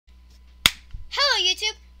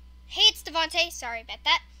YouTube? Hey, it's Devontae. Sorry about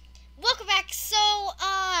that. Welcome back. So,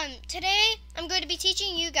 today I'm going to be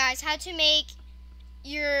teaching you guys how to make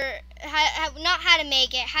how to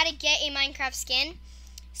get a Minecraft skin.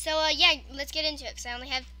 So, yeah, let's get into it because I only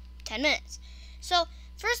have 10 minutes. So,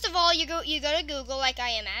 first of all, you go to Google like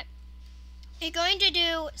I am at. You're going to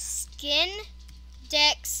do skindex.com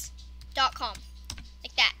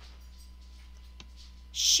like that.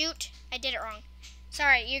 Shoot, I did it wrong.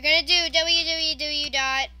 Sorry, you're going to do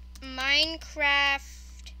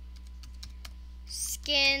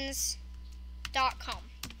www.minecraftskins.com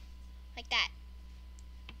like that.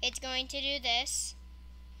 It's going to do this.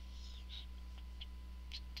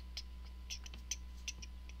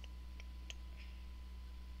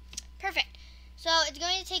 Perfect. So it's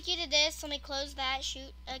going to take you to this. Let me close that.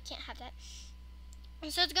 Shoot, I can't have that.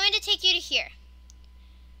 So it's going to take you to here.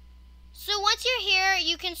 So once you're here,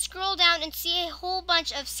 you can scroll down and see a whole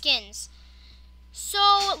bunch of skins.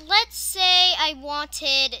 So let's say I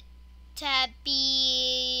wanted to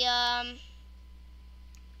be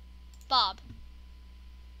Bob.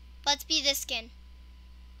 Let's be this skin.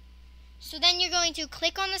 So then you're going to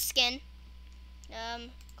click on the skin.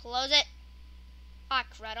 Close it. Ah,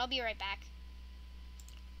 crud, I'll be right back.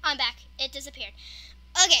 I'm back. It disappeared.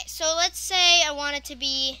 Okay, so let's say I want it to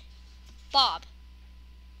be Bob.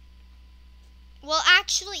 Well,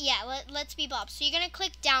 actually, yeah, let's be Bob. So you're going to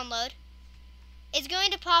click download. It's going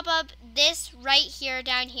to pop up this right here,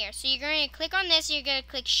 down here. So you're going to click on this, you're going to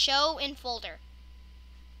click show in folder.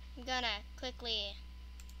 I'm going to quickly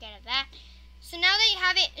get at that. So now that you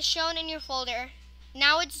have it shown in your folder,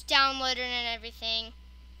 now it's downloaded and everything.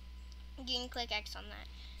 You can click X on that.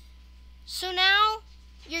 So now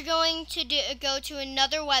you're going to go to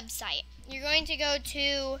another website. You're going to go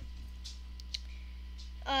to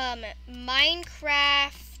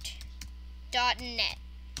Minecraft.net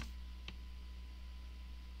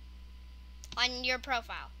on your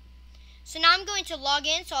profile. So now I'm going to log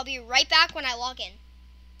in, so I'll be right back when I log in.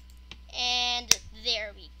 And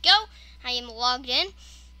there we go. I am logged in.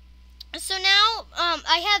 So now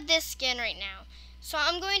I have this skin right now. So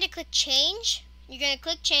I'm going to click change. You're going to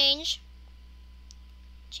click change.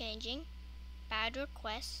 Changing. Bad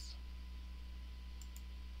requests.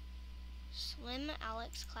 Slim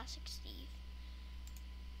Alex Classic Steve.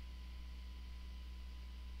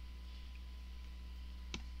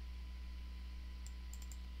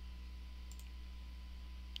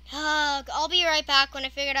 I'll be right back when I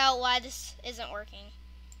figured out why this isn't working.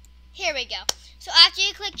 Here we go. So after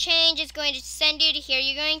you click change, it's going to send you to here.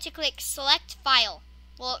 You're going to click select file.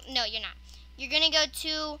 Well, no, you're not. You're going to go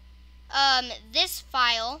to this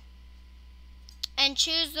file and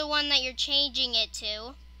choose the one that you're changing it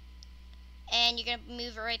to. And you're going to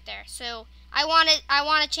move it right there. So I want to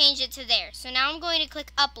change it to there. So now I'm going to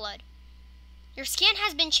click upload. Your skin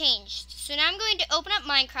has been changed. So now I'm going to open up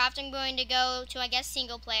Minecraft. I'm going to go to, I guess,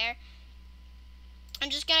 single player. I'm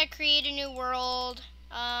just going to create a new world.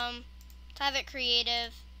 To have it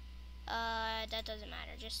creative. That doesn't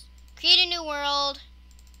matter. Just create a new world.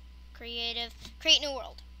 Creative. Create new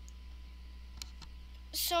world.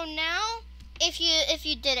 So now, if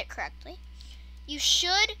you did it correctly, you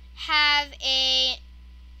should have a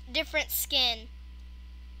different skin.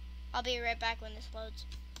 I'll be right back when this loads.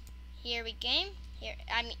 Here we go. Here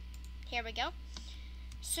we go.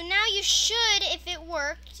 So now you should, if it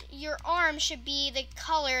worked, your arm should be the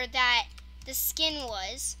color that the skin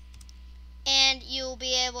was. And you'll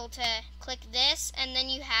be able to click this, and then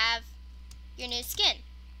you have your new skin.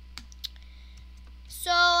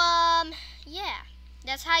 So, yeah.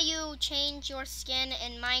 That's how you change your skin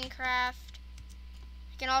in Minecraft.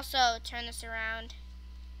 I can also turn this around.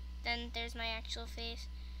 Then there's my actual face.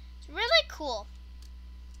 It's really cool.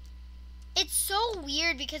 It's so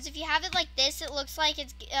weird because if you have it like this, it looks like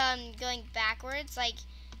it's going backwards, like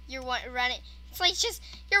you're running. It's like just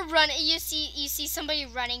you're running. You see somebody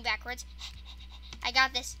running backwards. I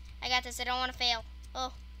got this. I got this. I don't want to fail.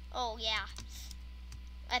 Oh yeah.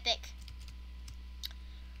 Epic.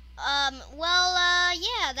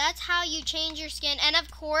 Yeah, that's how you change your skin. And of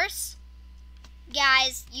course,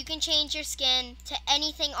 guys, you can change your skin to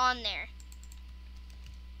anything on there.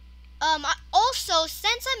 Also,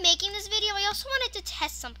 since I'm making this video, I also wanted to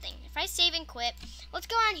test something. If I save and quit, let's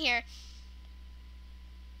go on here.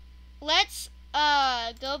 Let's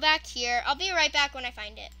go back here. I'll be right back when I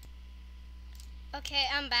find it. Okay,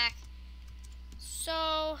 I'm back.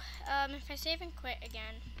 So, if I save and quit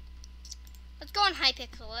again, let's go on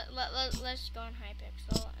Hypixel. Let's go on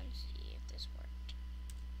Hypixel and see if this worked.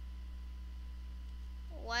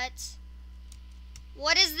 What?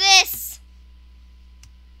 What is this?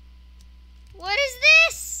 What is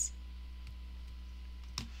this?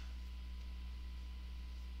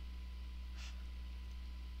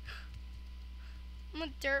 I'm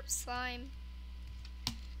a derp slime.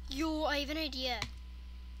 Yo, I have an idea.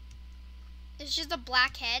 It's just a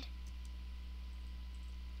black head.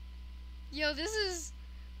 Yo, this is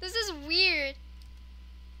weird.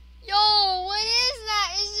 Yo, what is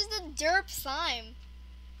that? It's just a derp slime.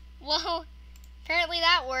 Well, apparently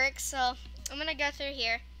that works, so I'm gonna go through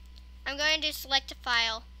here. I'm going to select a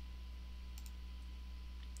file.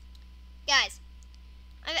 Guys,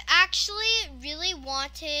 I've actually really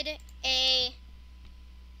wanted a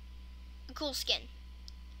cool skin,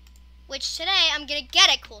 which today I'm gonna get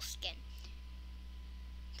a cool skin.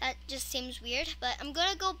 That just seems weird, but I'm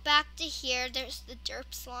gonna go back to here. There's the derp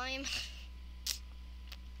slime.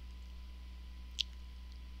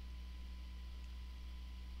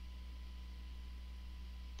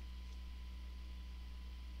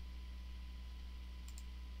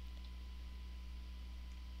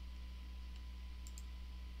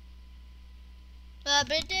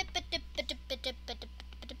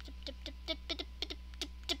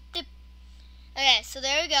 Okay, so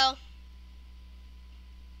there we go.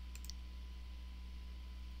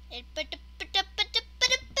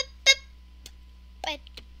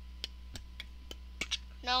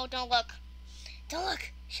 No, don't look. Don't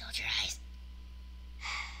look. Shield your eyes.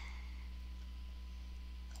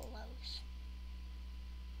 Close.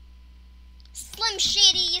 Slim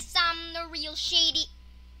Shady, yes, I'm the real Shady.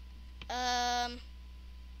 I'm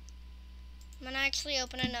gonna actually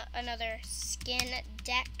open another skin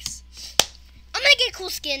Dex. I'm gonna get a cool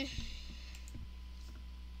skin.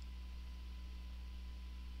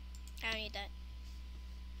 I don't need that.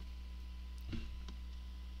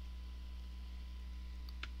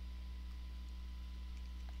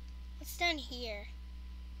 What's down here?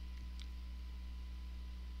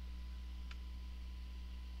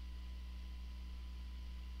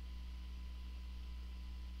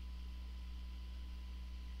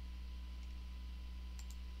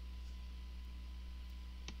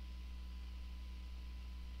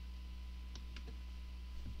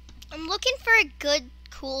 I'm looking for a good,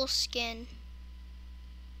 cool skin.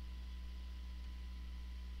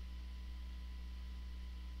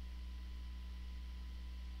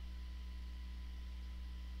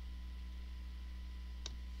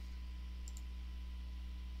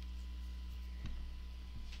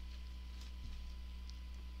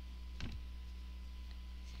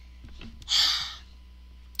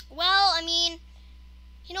 Well, I mean,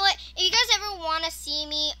 you know what? If you guys ever want to see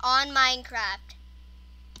me on Minecraft,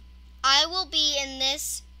 I will be in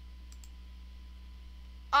this.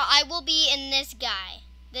 I will be in this guy.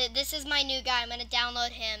 This is my new guy. I'm gonna download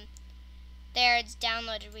him. There, it's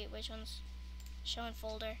downloaded. Wait, which one's showing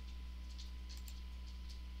folder?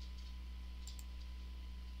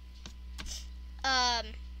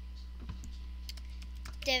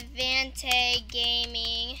 Devante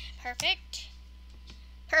Gaming. Perfect.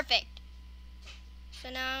 Perfect. So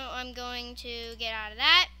now I'm going to get out of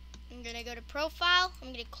that. I'm gonna go to profile.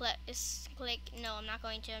 I'm gonna click. No, I'm not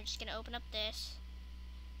going to. I'm just gonna open up this.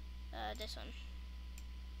 This one.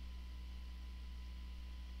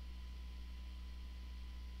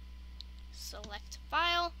 Select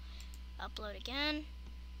file. Upload again.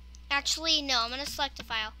 Actually, no. I'm gonna select a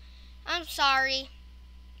file. I'm sorry.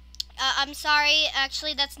 I'm sorry.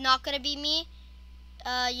 Actually, that's not gonna be me.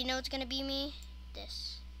 You know what's gonna be me? This.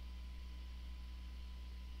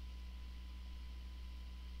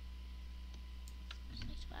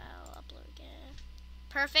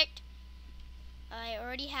 Perfect. I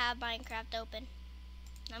already have Minecraft open.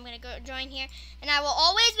 I'm gonna go join here, and I will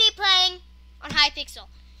always be playing on Hypixel.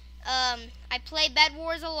 I play Bed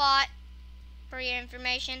Wars a lot, for your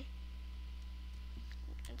information.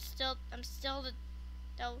 I'm still the.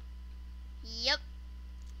 Yep.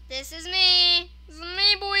 This is me. This is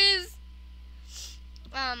me, boys.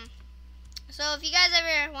 So if you guys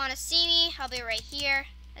ever want to see me, I'll be right here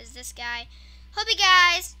as this guy. Hope you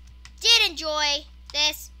guys did enjoy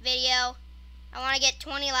this video. I want to get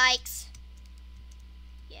 20 likes.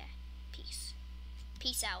 Yeah,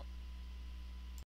 peace out.